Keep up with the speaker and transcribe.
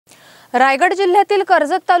रायगड जिल्ह्यातील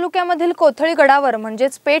कर्जत तालुक्यामधील कोथळी गडावर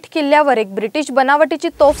म्हणजेच पेठ किल्ल्यावर एक ब्रिटिश बनावटीची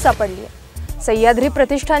तोफ सापडली आहे। सह्याद्री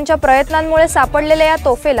प्रतिष्ठानच्या प्रयत्नांमुळे सापडलेल्या या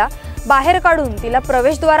तोफेला बाहेर काढून तिला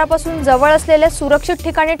प्रवेशद्वारापासून जवळ असलेल्या सुरक्षित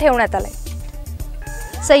ठिकाणी ठेवण्यात आले।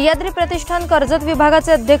 सह्याद्री प्रतिष्ठान कर्जत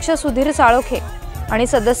विभागाचे अध्यक्ष सुधीर साळोखे आणि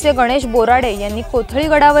सदस्य गणेश बोराडे यांनी कोथळी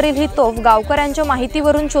गडावरील ही तोफ गावकऱ्यांच्या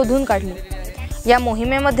माहितीवरून शोधून काढली। या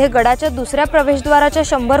मोहिमेमध्ये गडाच्या दुसऱ्या प्रवेशद्वाराच्या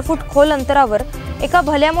 100 फूट खोल अंतरावर एका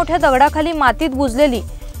भल्या मोठ्या दगडाखाली मातीत बुजलेली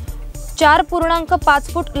 4.5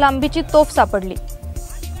 फूट लांबीची तोफ सापडली।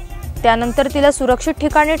 त्यानंतर तिला सुरक्षित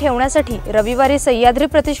ठिकाणी ठेवण्यासाठी रविवारी सह्याद्री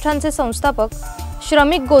प्रतिष्ठानचे संस्थापक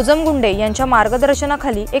श्रमिक गोजमगुंडे यांच्या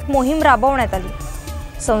मार्गदर्शनाखाली एक मोहीम राबवण्यात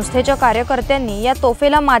आली। संस्थेच्या कार्यकर्त्यांनी या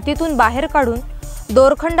तोफेला मातीतून बाहेर काढून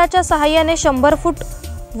दोरखंडाच्या सहाय्याने 100 फूट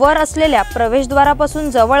वर असलेल्या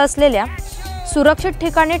प्रवेशद्वारापासून जवळ असलेल्या सुरक्षित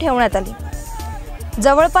ठिकाणी ठेवण्यात आली।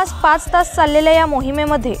 जवळपास 5 तास चाललेल्या या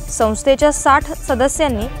मोहिमेमध्ये संस्थेच्या 60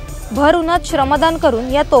 सदस्यांनी भर उन्हात श्रमदान करून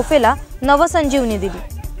या तोफेला नवसंजीवनी दिली।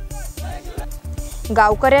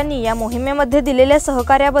 गावकऱ्यांनी या मोहिमेमध्ये दिलेल्या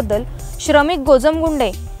सहकार्याबद्दल श्रमिक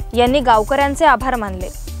गोजमगुंडे यांनी गावकऱ्यांचे आभार मानले।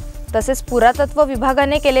 तसेच पुरातत्व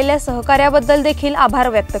विभागाने केलेल्या सहकार्याबद्दल देखील आभार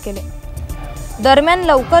व्यक्त केले। दरम्यान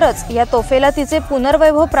लवकरच या तोफेला तिचे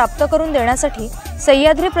पुनर्वैभव प्राप्त करून देण्यासाठी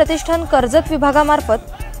सह्याद्री प्रतिष्ठान कर्जत विभागामार्फत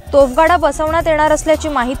तोफगाडा बसवण्यात येणार असल्याची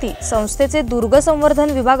माहिती संस्थेचे दुर्ग संवर्धन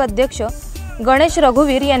विभाग अध्यक्ष गणेश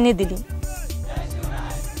रघुवीर यांनी दिली।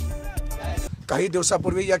 काही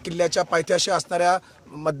दिवसापूर्वी या किल्ल्याच्या पायथ्याशी असणाऱ्या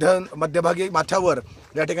मध्यभागी माथ्यावर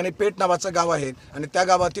या ठिकाणी पेठ नावाचं गाव आहे आणि त्या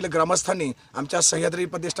गावातील ग्रामस्थांनी आमच्या सह्याद्री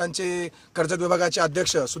प्रतिष्ठानचे कर्जत विभागाचे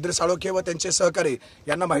अध्यक्ष सुधीर साळोखे व त्यांचे सहकारी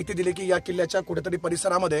यांना माहिती दिली की या किल्ल्याच्या कुठेतरी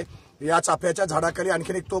परिसरामध्ये या चाफ्याच्या झाडाखाली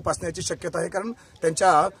आणखी एक तोफ असण्याची शक्यता आहे। कारण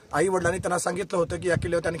त्यांच्या आई वडिलांनी त्यांना सांगितलं होतं की या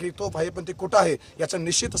किल्ल्यावर आणखी एक तोफ आहे, पण ती कुठं आहे याचं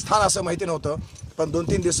निश्चित स्थान असं माहिती नव्हतं। पण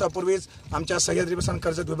 2-3 दिवसापूर्वीच आमच्या सह्याद्री प्रतिष्ठान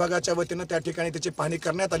कर्जत विभागाच्या वतीनं त्या ठिकाणी त्याची पाहणी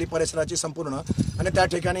करण्यात आली परिसराची संपूर्ण, आणि त्या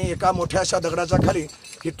ठिकाणी एका मोठ्या अशा दगडाच्या खाली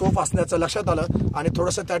ही तोफ असण्याचं लक्षात आलं आणि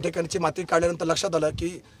थोडंसं त्या ठिकाणची माती काढल्यानंतर लक्षात आलं की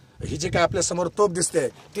ही जी काय आपल्या समोर तोफ दिसते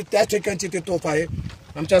ती त्या ठिकाणची ती तोफ आहे।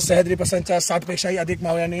 आमच्या सह्याद्री प्रतिष्ठानच्या 60 पेक्षाही अधिक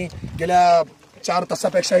मावळ्यांनी गेल्या 4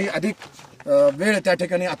 तासापेक्षाही अधिक वेळ त्या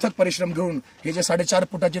ठिकाणी अथक परिश्रम घेऊन ही जे 4.5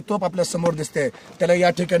 फुटाची तोफ आपल्या समोर दिसते त्याला या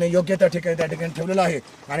ठिकाणी योग्य त्या ठिकाणी ठेवलेलं आहे।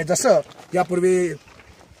 आणि जसं यापूर्वी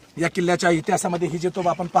या किल्ल्याच्या इतिहासामध्ये ही जी तोफ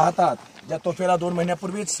आपण पाहतात, ज्या तोफेला 2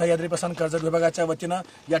 महिन्यापूर्वीच सह्याद्री प्रतिष्ठान कर्जत विभागाच्या वतीनं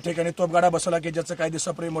या ठिकाणी तोफगाडा बसवला की ज्याचं काही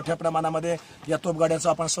दिवसापूर्वी मोठ्या प्रमाणामध्ये या तोफगाड्याचा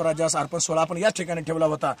आपण स्वराज्यास अर्पण सोहळा आपण या ठिकाणी ठेवला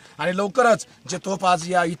होता। आणि लवकरच जे तोफ आज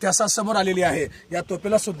या इतिहासासमोर आलेली आहे या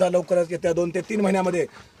तोफेला सुद्धा लवकरच येत्या 2 ते 3 महिन्यामध्ये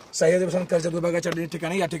सह्याद्री प्रतिष्ठान कर्जत विभागाच्या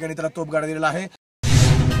ठिकाणी या ठिकाणी त्याला तोफगाडा दिलेला आहे।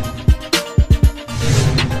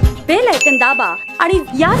 बेल आयकॉन दाबा आणि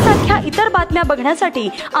यासारख्या इतर बातम्या बघण्यासाठी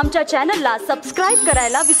आमच्या चॅनलला सबस्क्राइब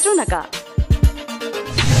करायला विसरू नका।